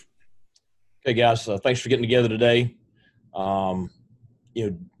Hey guys, thanks for getting together today. Um,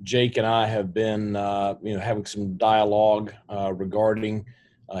 Jake and I have been, having some dialogue regarding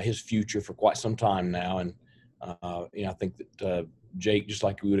his future for quite some time now, and I think that Jake, just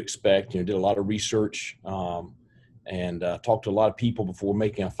like we would expect, did a lot of research and talked to a lot of people before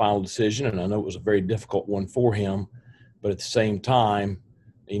making a final decision. And I know it was a very difficult one for him, but at the same time,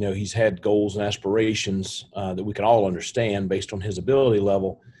 he's had goals and aspirations that we can all understand based on his ability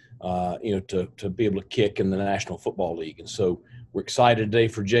level. To be able to kick in the National Football League. And so we're excited today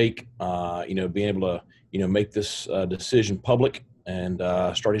for Jake, being able to, make this decision public and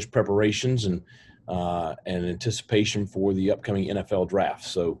start his preparations and anticipation for the upcoming NFL draft.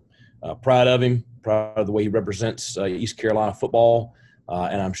 So proud of him, proud of the way he represents East Carolina football,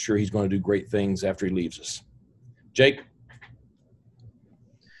 and I'm sure he's going to do great things after he leaves us. Jake?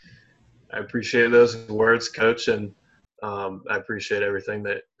 I appreciate those words, Coach, and I appreciate everything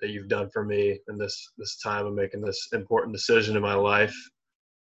that you've done for me in this time of making this important decision in my life.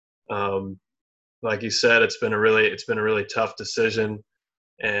 Like you said, it's been a really tough decision,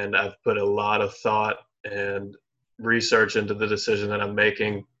 and I've put a lot of thought and research into the decision that I'm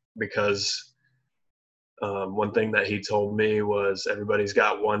making because one thing that he told me was everybody's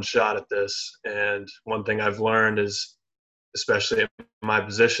got one shot at this, and one thing I've learned is, especially in my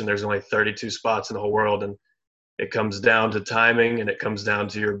position, there's only 32 spots in the whole world, and it comes down to timing and it comes down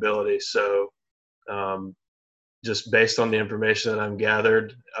to your ability. So just based on the information that I've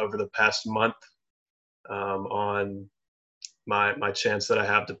gathered over the past month on my chance that I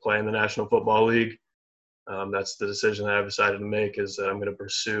have to play in the National Football League, that's the decision that I've decided to make, is that I'm going to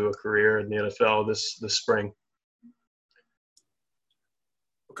pursue a career in the NFL this spring.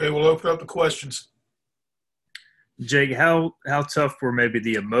 Okay, we'll open up the questions. Jake, how tough were maybe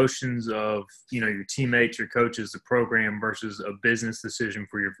the emotions of, your teammates, your coaches, the program versus a business decision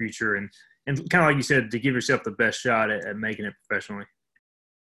for your future and kind of like you said, to give yourself the best shot at making it professionally?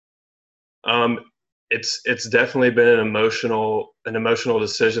 It's definitely been an emotional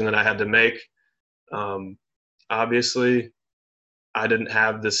decision that I had to make. Obviously, I didn't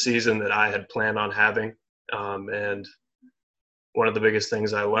have the season that I had planned on having, and one of the biggest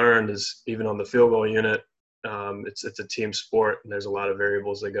things I learned is even on the field goal unit, it's a team sport and there's a lot of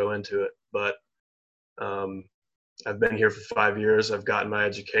variables that go into it. But I've been here for 5 years. I've gotten my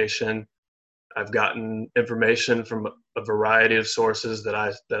education. I've gotten information from a variety of sources that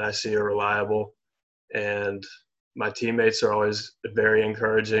I see are reliable. And my teammates are always very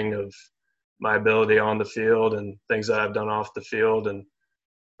encouraging of my ability on the field and things that I've done off the field. And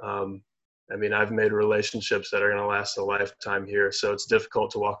I've made relationships that are going to last a lifetime here. So it's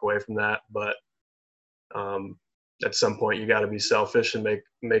difficult to walk away from that. But at some point you got to be selfish and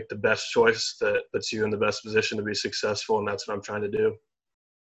make the best choice that puts you in the best position to be successful. And that's what I'm trying to do.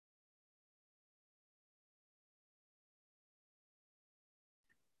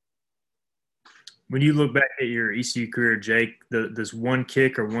 When you look back at your ECU career, Jake, does one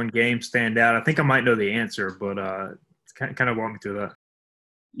kick or one game stand out? I think I might know the answer, but kind of walk me through that.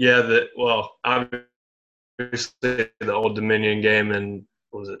 Yeah, obviously the Old Dominion game in,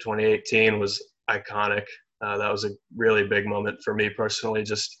 2018 was iconic. That was a really big moment for me personally,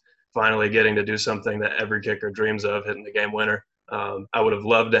 just finally getting to do something that every kicker dreams of, hitting the game winner. I would have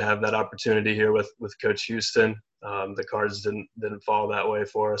loved to have that opportunity here with Coach Houston. The cards didn't fall that way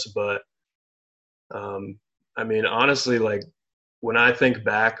for us, but honestly, like when I think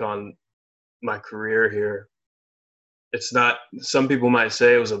back on my career here, it's not, some people might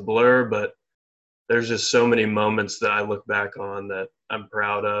say it was a blur, but there's just so many moments that I look back on that I'm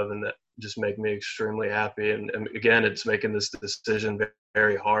proud of and that just make me extremely happy. And again, it's making this decision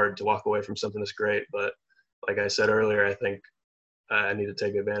very hard to walk away from something that's great. But like I said earlier, I think I need to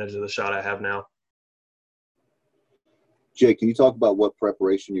take advantage of the shot I have now. Jake, can you talk about what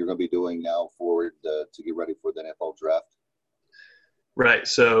preparation you're going to be doing now forward to get ready for the NFL draft? Right.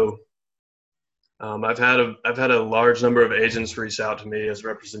 So I've had a large number of agents reach out to me as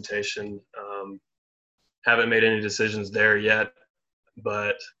representation. Haven't made any decisions there yet,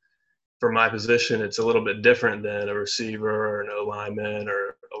 but for my position, it's a little bit different than a receiver or an O-lineman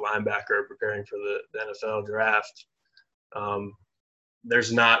or a linebacker preparing for the NFL draft.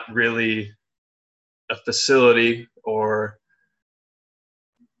 There's not really a facility or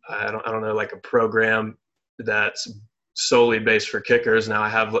I don't know, like a program that's solely based for kickers. Now I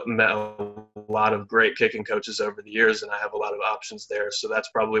have met a lot of great kicking coaches over the years and I have a lot of options there. So that's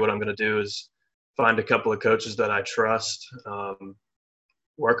probably what I'm going to do is find a couple of coaches that I trust,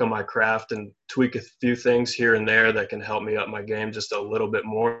 work on my craft and tweak a few things here and there that can help me up my game just a little bit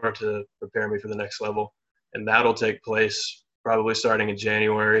more to prepare me for the next level. And that'll take place probably starting in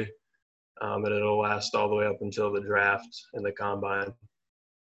January. and it'll last all the way up until the draft and the combine.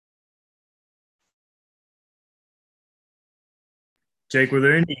 Jake, were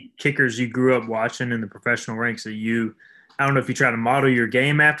there any kickers you grew up watching in the professional ranks that I don't know if you try to model your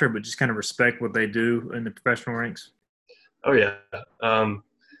game after, but just kind of respect what they do in the professional ranks? Oh, yeah.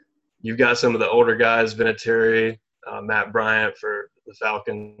 You've got some of the older guys, Vinatieri, Matt Bryant for the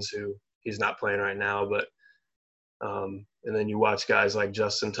Falcons, who he's not playing right now, but and then you watch guys like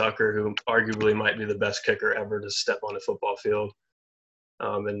Justin Tucker, who arguably might be the best kicker ever to step on a football field.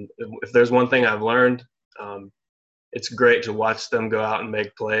 And if there's one thing I've learned, it's great to watch them go out and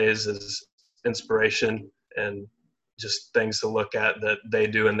make plays as inspiration and just things to look at that they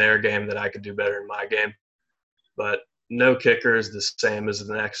do in their game that I could do better in my game. But no kicker is the same as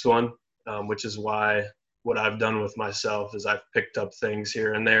the next one, which is why what I've done with myself is I've picked up things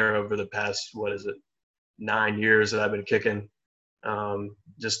here and there over the past, 9 years that I've been kicking,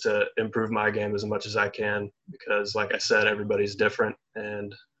 just to improve my game as much as I can, because like I said, everybody's different,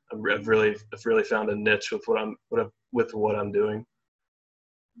 and I've really found a niche with what I'm doing.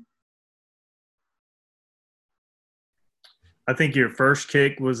 I think your first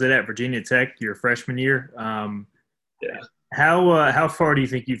kick was at Virginia Tech your freshman year. Yeah. How far do you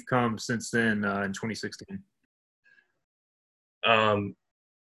think you've come since then in 2016?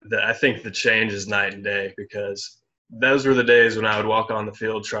 I think the change is night and day, because those were the days when I would walk on the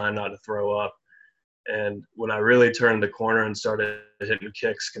field trying not to throw up. And when I really turned the corner and started hitting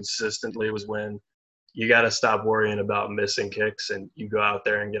kicks consistently was when you got to stop worrying about missing kicks and you go out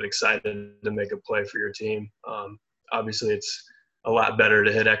there and get excited to make a play for your team. Obviously, it's a lot better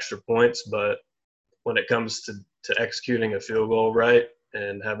to hit extra points, but when it comes to executing a field goal right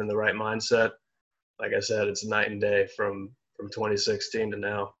and having the right mindset, like I said, it's night and day from 2016 to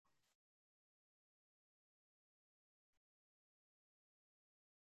now.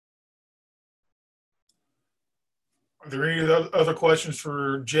 Are there any other questions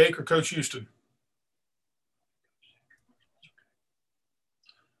for Jake or Coach Houston?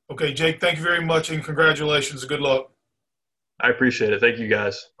 Okay, Jake, thank you very much and congratulations. Good luck. I appreciate it. Thank you,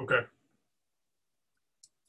 guys. Okay.